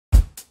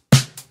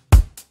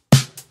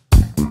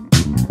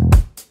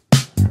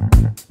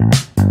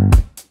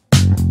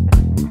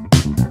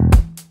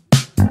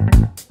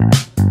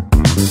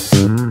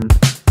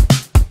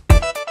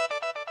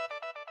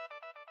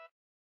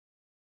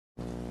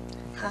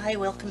Hi,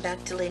 welcome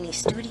back to Lenny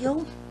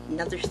Studio.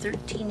 Another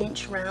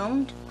 13-inch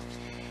round.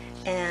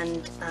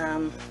 And,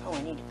 oh,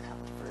 I need a cup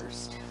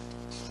first.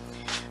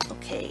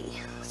 Okay,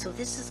 so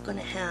this is going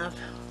to have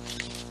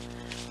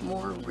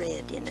more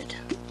red in it.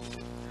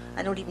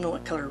 I don't even know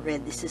what color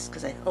red this is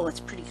because oh, it's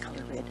pretty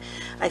color red.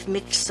 I've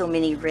mixed so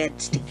many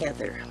reds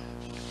together.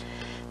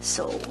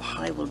 So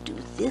I will do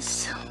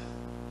this,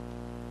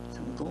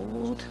 some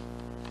gold,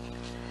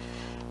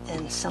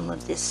 and some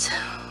of this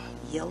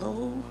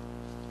yellow,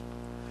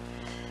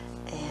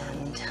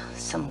 and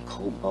some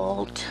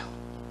cobalt,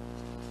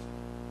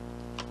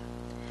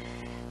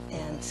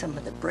 and some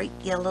of the bright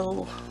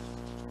yellow,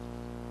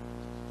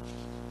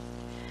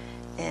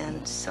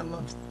 and some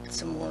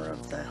more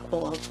of the,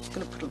 oh, I'm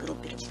going to put a little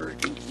bit of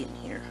burgundy in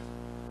here.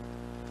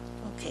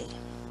 Okay,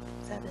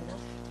 is that enough?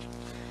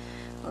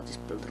 I'll just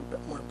put a little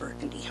bit more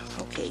burgundy.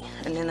 Okay,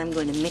 and then I'm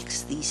going to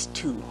mix these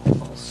two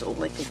also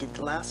like I did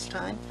the last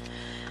time.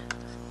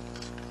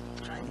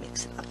 Try and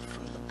mix it up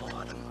from the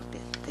bottom a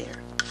bit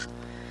there.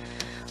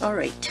 All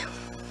right,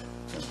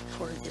 let me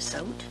pour this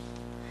out.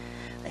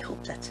 I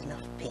hope that's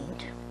enough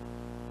paint.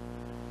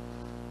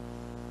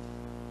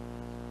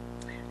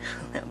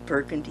 That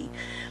burgundy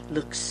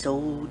looks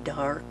so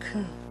dark.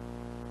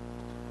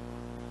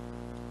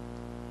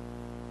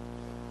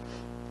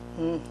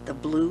 The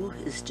blue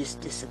has just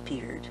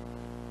disappeared.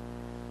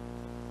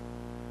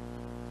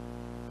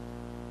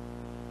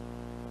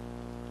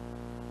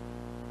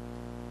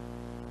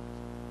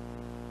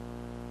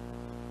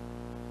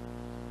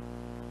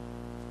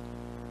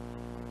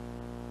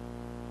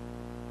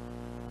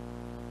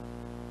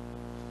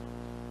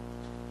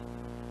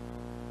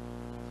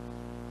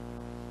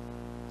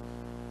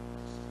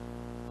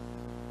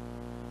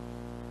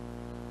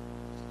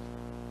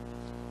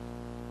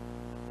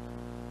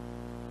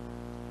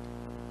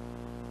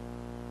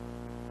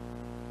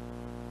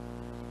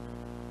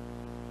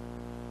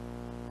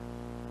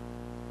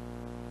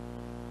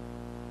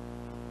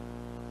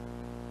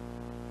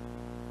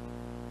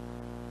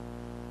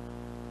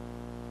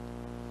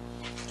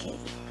 Okay,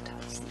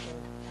 towards the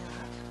end of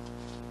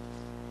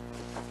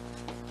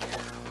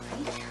that.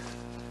 Alright.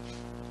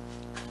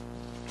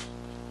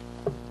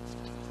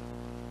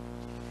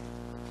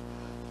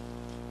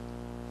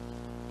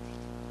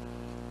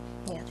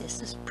 Yeah,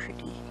 this is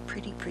pretty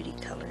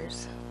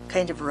colors.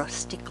 Kind of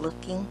rustic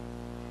looking.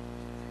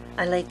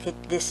 I like it.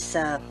 This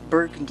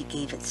burgundy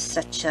gave it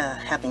such a,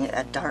 having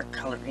a dark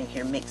color in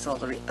here makes all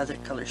the other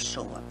colors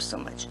show up so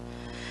much.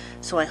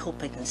 So I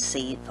hope I can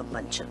save a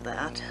bunch of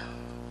that.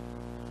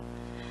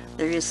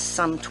 There is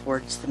some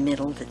towards the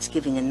middle that's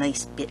giving a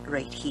nice bit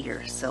right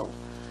here, so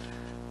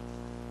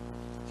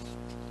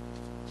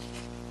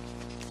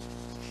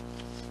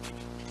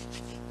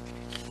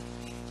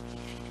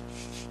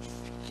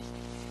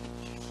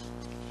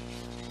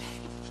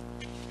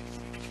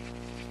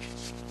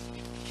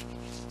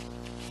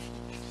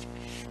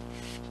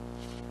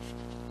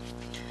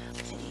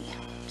okay,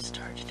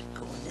 started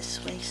going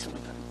this way, so we're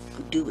going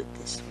to do it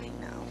this way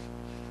now.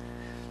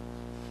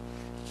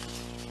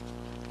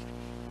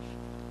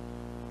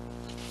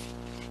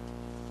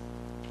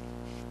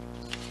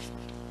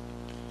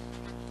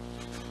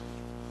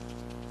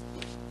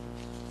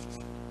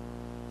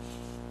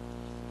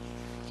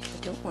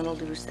 I don't want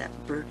to lose that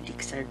burgundy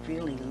because I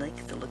really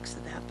like the looks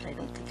of that, but I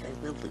don't think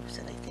I will lose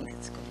it. I think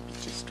it's going to be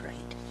just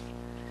right.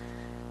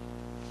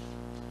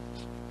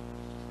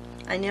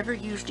 I never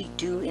usually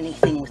do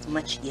anything with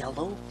much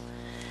yellow,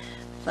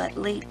 but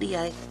lately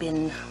I've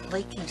been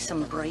liking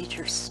some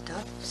brighter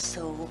stuff,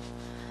 so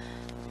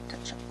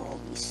touch up all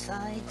these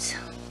sides.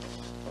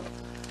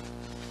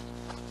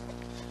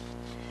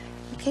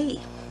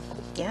 Okay,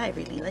 yeah, I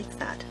really like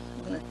that.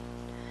 I'm going to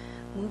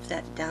move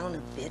that down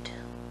a bit.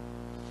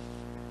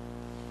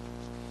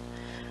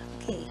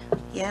 Okay,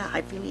 yeah,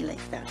 I really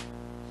like that.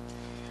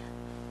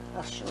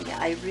 I'll show you.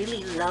 I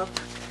really love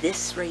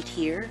this right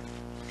here,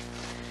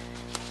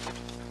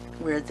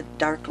 where the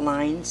dark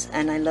lines,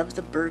 and I love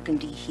the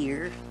burgundy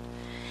here.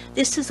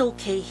 This is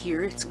okay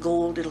here. It's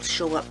gold. It'll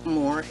show up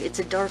more. It's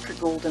a darker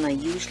gold than I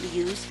usually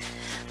use,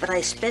 but I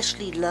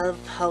especially love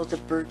how the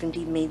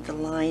burgundy made the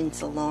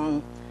lines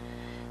along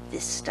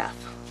this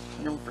stuff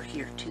and over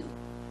here too.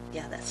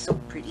 Yeah, that's so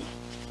pretty.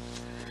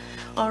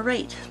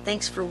 Alright,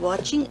 thanks for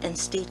watching and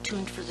stay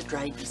tuned for the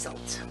dried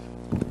results.